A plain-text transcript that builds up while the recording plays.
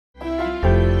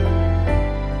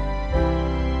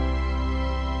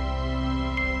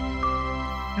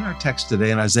text today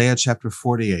in Isaiah chapter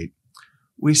 48,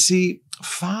 we see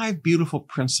 5 beautiful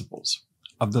principles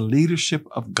of the leadership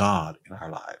of God in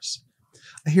our lives.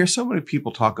 I hear so many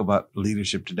people talk about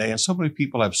leadership today, and so many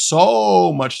people have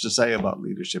so much to say about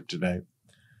leadership today.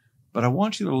 But I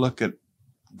want you to look at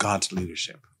God's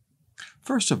leadership.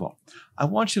 First of all, I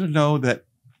want you to know that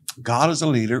God as a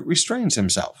leader restrains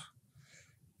himself.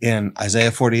 In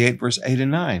Isaiah 48, verse 8 and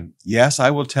 9, yes,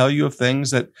 I will tell you of things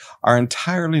that are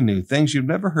entirely new, things you've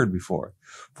never heard before.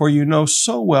 For you know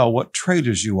so well what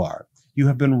traitors you are. You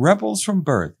have been rebels from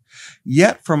birth.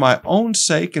 Yet for my own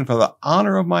sake and for the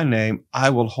honor of my name,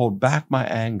 I will hold back my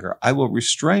anger. I will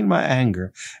restrain my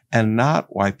anger and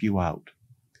not wipe you out.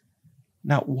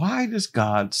 Now, why does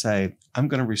God say, I'm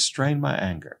going to restrain my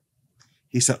anger?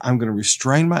 He said, I'm going to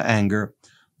restrain my anger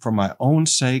for my own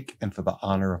sake and for the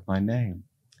honor of my name.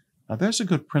 Now, there's a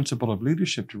good principle of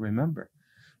leadership to remember,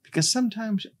 because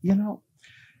sometimes,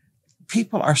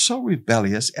 people are so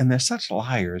rebellious and they're such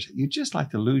liars, you just like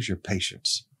to lose your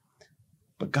patience.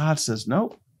 But God says,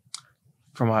 no,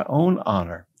 for my own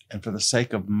honor and for the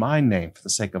sake of my name, for the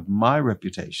sake of my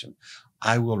reputation,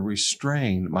 I will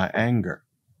restrain my anger.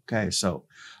 Okay, so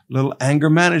little anger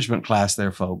management class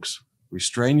there, folks.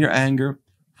 Restrain your anger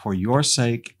for your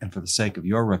sake and for the sake of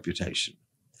your reputation.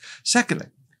 Secondly,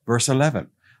 verse 11,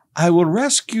 I will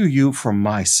rescue you for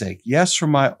my sake. Yes, for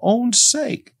my own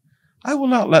sake. I will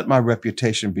not let my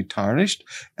reputation be tarnished,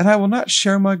 and I will not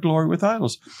share my glory with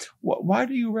idols. Why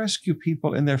do you rescue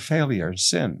people in their failure and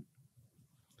sin?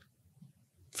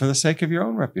 For the sake of your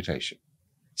own reputation.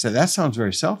 So that sounds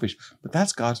very selfish, but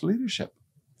that's God's leadership.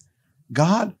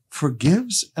 God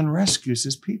forgives and rescues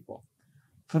his people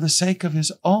for the sake of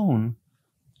his own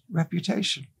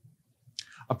reputation.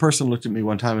 A person looked at me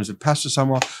one time and said, Pastor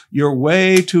Sumrall, you're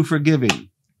way too forgiving.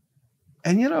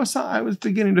 And so I was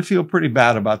beginning to feel pretty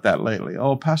bad about that lately.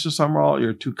 Oh, Pastor Sumrall,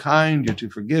 you're too kind, you're too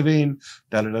forgiving,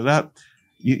 da-da-da-da.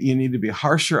 You need to be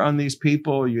harsher on these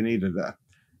people. You need to.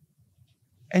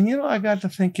 And I got to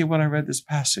thinking when I read this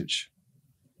passage,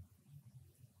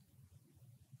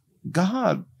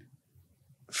 God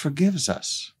forgives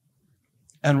us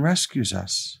and rescues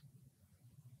us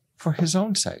for his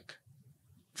own sake,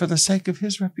 for the sake of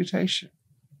his reputation.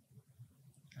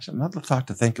 That's another thought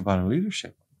to think about in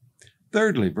leadership.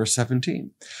 Thirdly, verse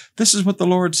 17, this is what the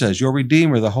Lord says, your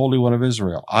Redeemer, the Holy One of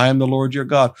Israel. I am the Lord your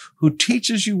God, who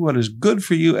teaches you what is good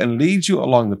for you and leads you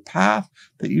along the path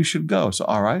that you should go. So,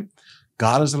 all right,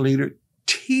 God as a leader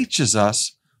teaches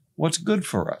us what's good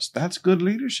for us. That's good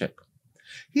leadership.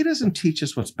 He doesn't teach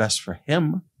us what's best for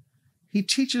him. He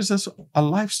teaches us a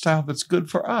lifestyle that's good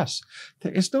for us.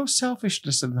 There is no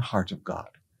selfishness in the heart of God.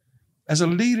 As a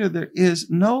leader, there is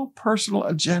no personal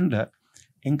agenda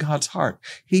in God's heart.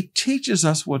 He teaches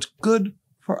us what's good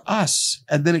for us.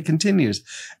 And then it continues,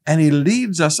 and he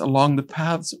leads us along the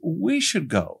paths we should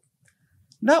go.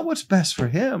 Not what's best for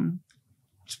him,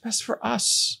 what's best for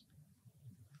us.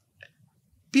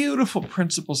 Beautiful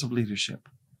principles of leadership.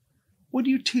 What do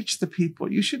you teach the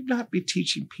people? You should not be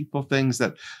teaching people things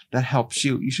that helps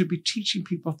you. You should be teaching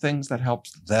people things that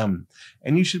helps them.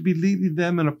 And you should be leading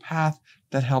them in a path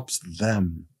that helps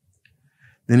them.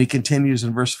 Then he continues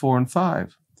in verse 4 and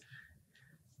 5.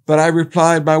 But I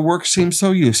replied, my work seems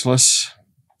so useless.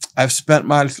 I've spent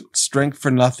my strength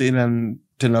for nothing and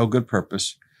to no good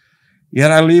purpose.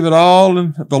 Yet I leave it all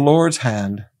in the Lord's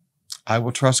hand. I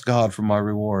will trust God for my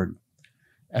reward.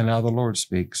 And now the Lord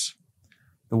speaks.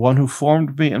 The one who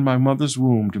formed me in my mother's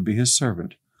womb to be his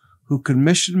servant, who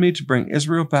commissioned me to bring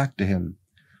Israel back to him.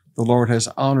 The Lord has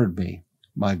honored me.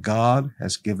 My God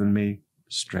has given me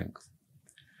strength.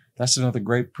 That's another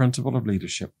great principle of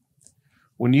leadership.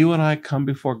 When you and I come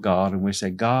before God and we say,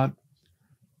 God,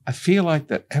 I feel like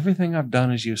that everything I've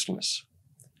done is useless.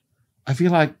 I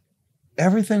feel like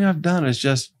everything I've done is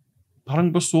just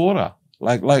parang basura.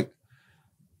 Like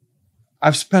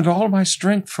I've spent all my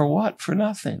strength for what? For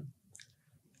nothing.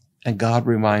 And God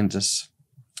reminds us,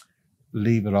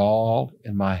 leave it all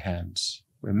in my hands.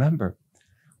 Remember,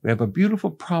 we have a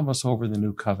beautiful promise over the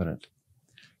new covenant.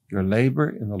 Your labor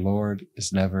in the Lord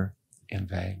is never in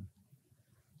vain.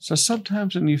 So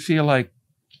sometimes when you feel like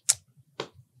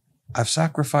I've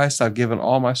sacrificed, I've given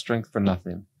all my strength for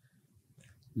nothing,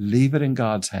 leave it in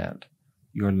God's hand.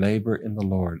 Your labor in the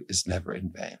Lord is never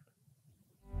in vain.